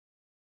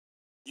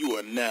You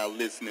are now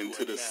listening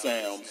to the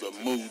sounds of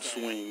Mood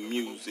Swing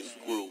Music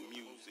Group.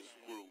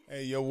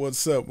 Hey, yo,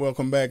 what's up?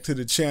 Welcome back to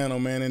the channel,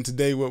 man. And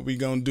today what we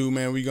gonna do,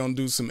 man, we gonna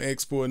do some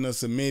exporting of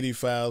some Midi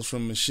files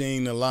from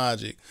Maschine to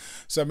Logic.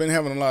 So I've been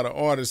having a lot of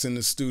artists in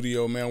the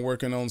studio, man,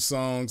 working on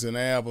songs and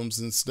albums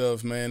and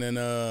stuff, man. And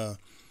I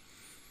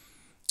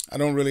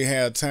don't really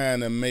have time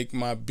to make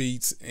my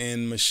beats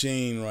in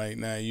Maschine right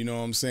now, you know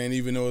what I'm saying?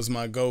 Even though it's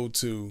my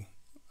go-to,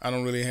 I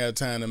don't really have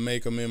time to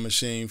make them in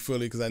Maschine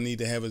fully because I need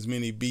to have as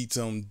many beats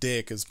on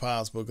deck as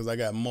possible because I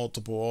got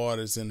multiple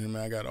artists in here,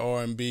 man. I got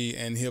R&B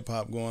and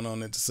hip-hop going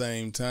on at the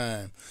same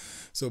time.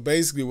 So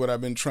basically what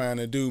I've been trying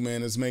to do,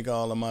 man, is make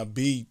all of my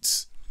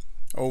beats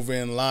over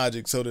in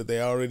Logic so that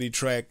they're already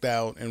tracked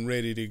out and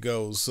ready to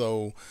go.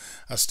 So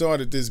I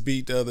started this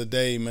beat the other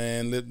day,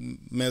 man,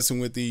 messing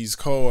with these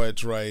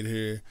chords right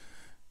here.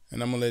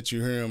 And I'm going to let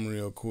you hear them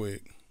real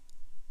quick.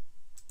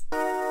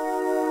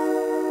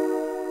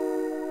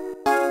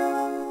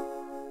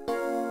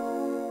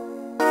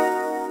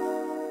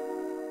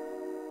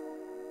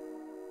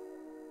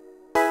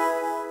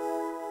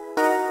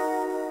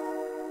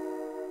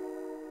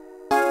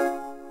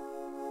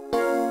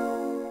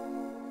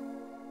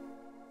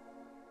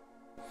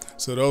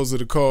 So those are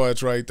the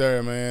chords right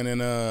there, man.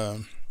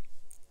 And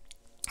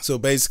so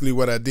basically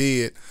what I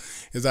did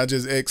is I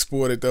just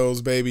exported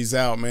those babies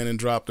out, man, and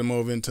dropped them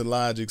over into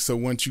Logic. So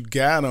once you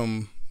got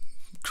them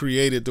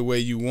created the way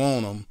you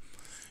want them,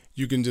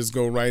 you can just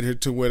go right here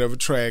to whatever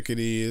track it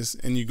is,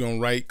 and you're going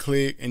to right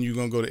click and you're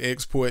going to go to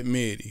export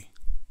Midi.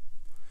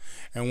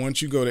 And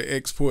once you go to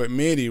export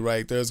Midi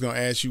right there, it's going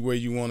to ask you where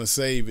you want to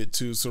save it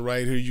to. So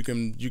right here you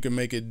can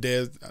make it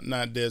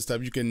not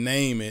desktop, you can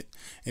name it,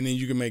 and then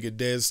you can make it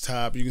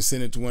desktop. You can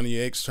send it to one of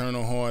your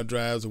external hard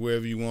drives or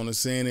wherever you want to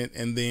send it,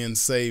 and then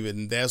save it.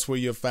 And that's where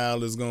your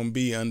file is going to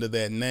be under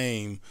that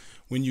name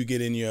when you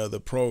get in your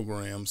other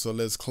program. So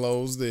let's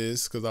close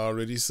this because I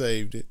already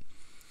saved it.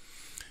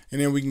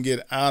 And then we can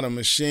get out of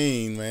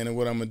Maschine, man. And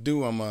what I'm going to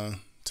do, I'm going to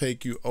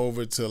take you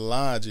over to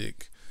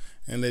Logic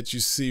and let you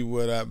see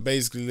what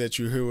basically let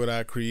you hear what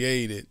I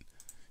created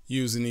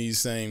using these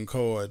same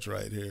chords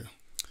right here.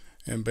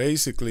 And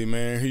basically,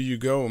 man, here you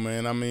go,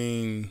 man. I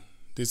mean,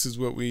 this is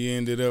what we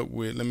ended up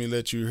with. Let me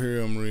let you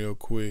hear them real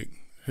quick.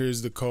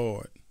 Here's the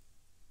chord.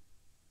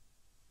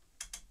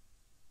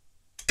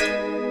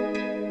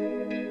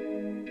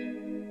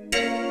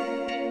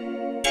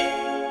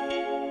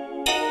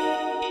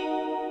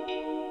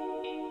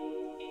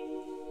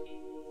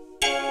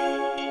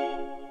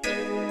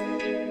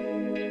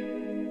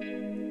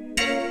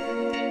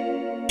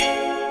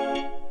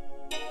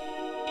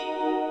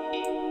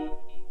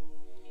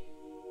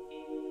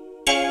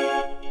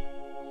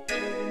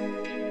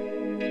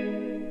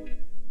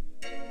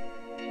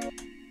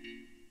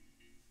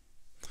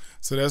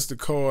 So that's the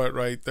chord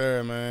right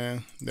there,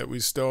 man, that we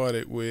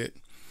started with.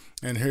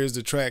 And here's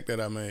the track that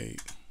I made.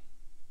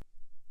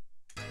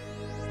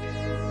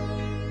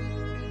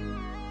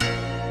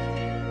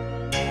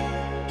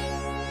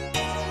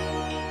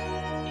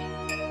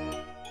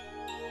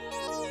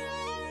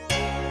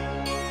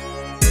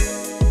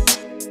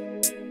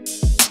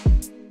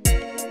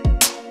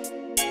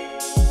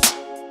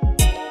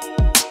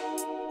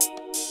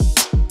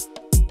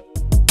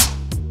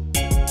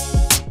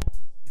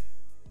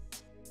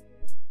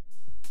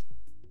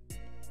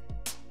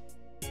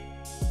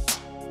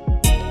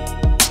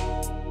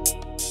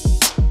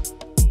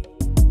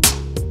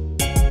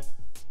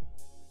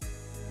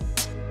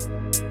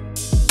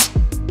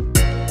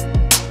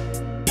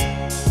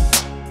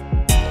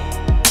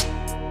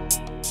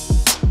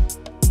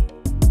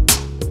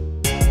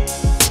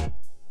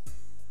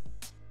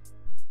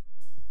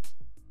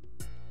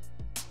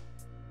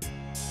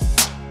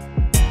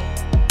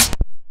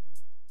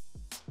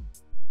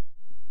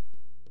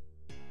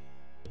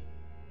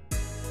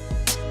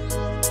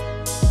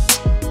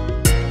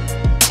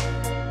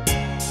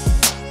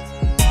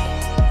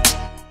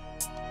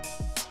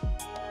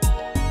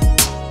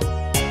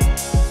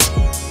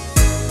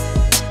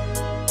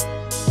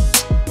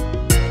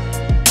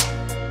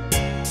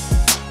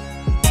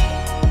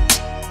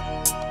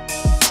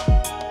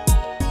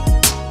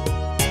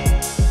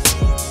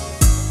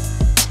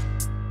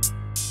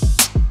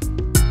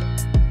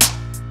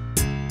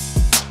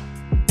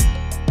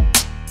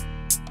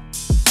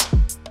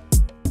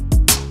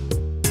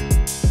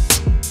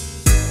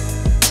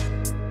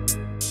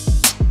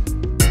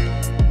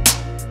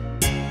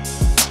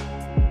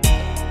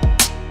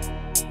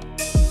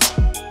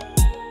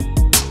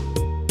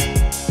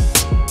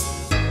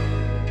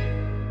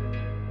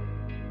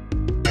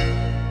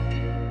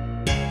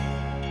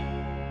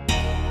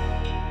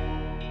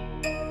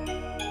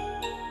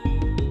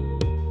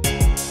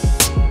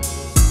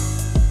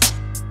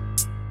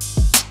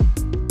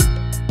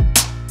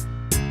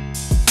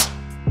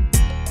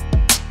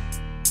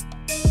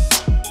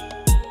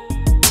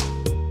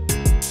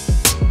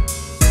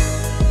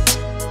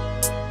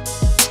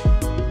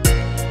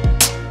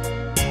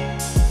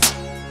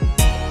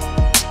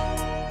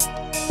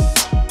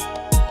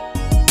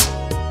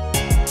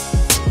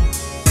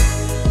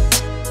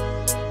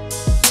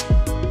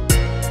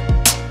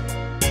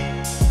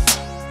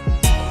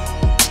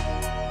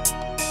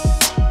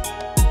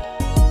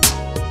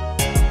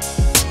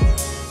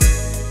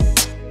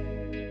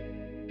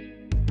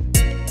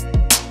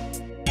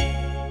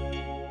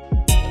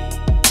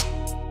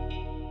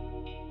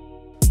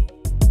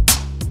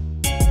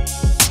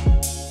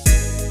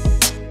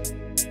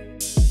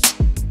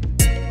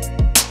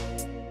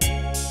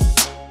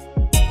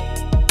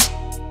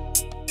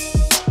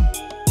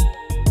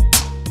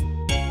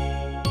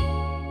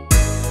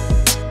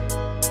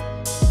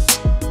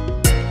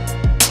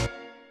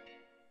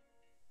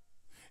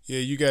 Yeah,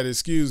 you got to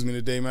excuse me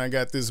today, man. I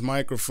got this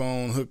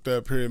microphone hooked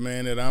up here,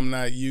 man, that I'm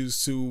not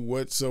used to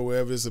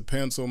whatsoever. It's a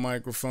pencil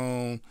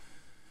microphone,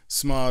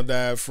 small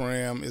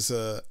diaphragm. It's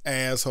a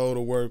asshole to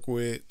work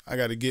with. I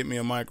got to get me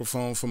a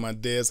microphone for my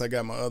desk. I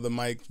got my other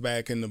mic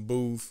back in the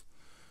booth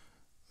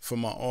for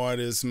my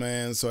artists,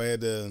 man. So I had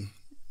to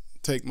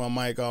take my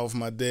mic off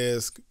my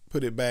desk,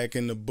 put it back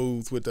in the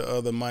booth with the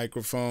other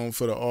microphone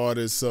for the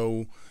artists.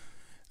 So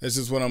that's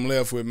just what I'm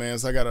left with, man.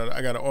 So I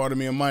gotta order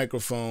me a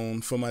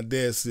microphone for my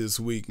desk this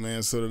week,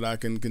 man, so that I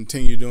can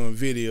continue doing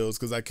videos,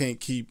 because I can't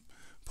keep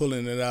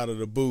pulling it out of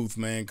the booth,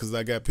 man, because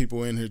I got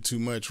people in here too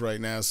much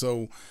right now.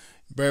 So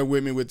bear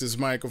with me with this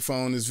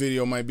microphone. This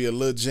video might be a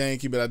little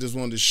janky, but I just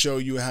wanted to show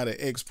you how to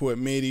export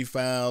MIDI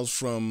files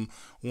from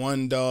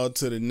one DAW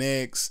to the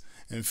next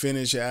and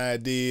finish your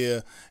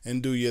idea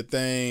and do your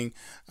thing.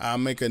 I'll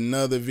make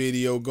another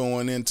video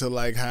going into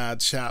like how I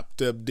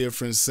chopped up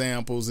different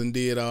samples and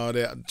did all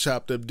that,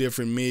 chopped up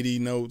different MIDI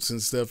notes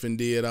and stuff and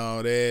did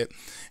all that.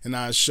 And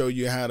I'll show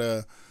you how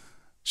to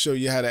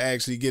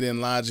actually get in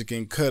Logic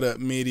and cut up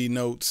MIDI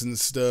notes and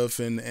stuff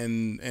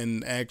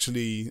and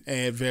actually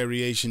add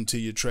variation to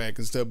your track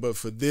and stuff. But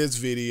for this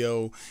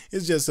video,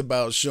 it's just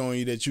about showing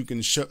you that you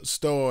can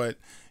start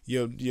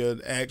your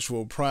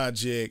actual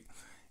project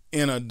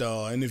in a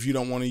DAW, and if you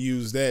don't want to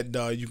use that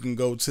DAW, you can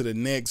go to the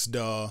next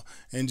DAW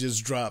and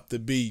just drop the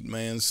beat,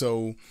 man.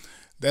 So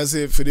that's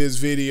it for this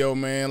video,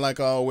 man. Like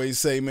I always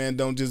say, man,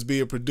 don't just be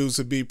a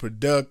producer, be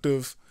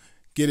productive.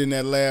 Get in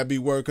that lab, be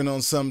working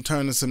on something,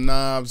 turning some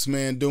knobs,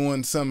 man,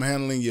 doing something,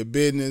 handling your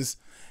business.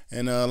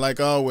 And like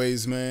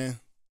always,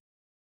 man,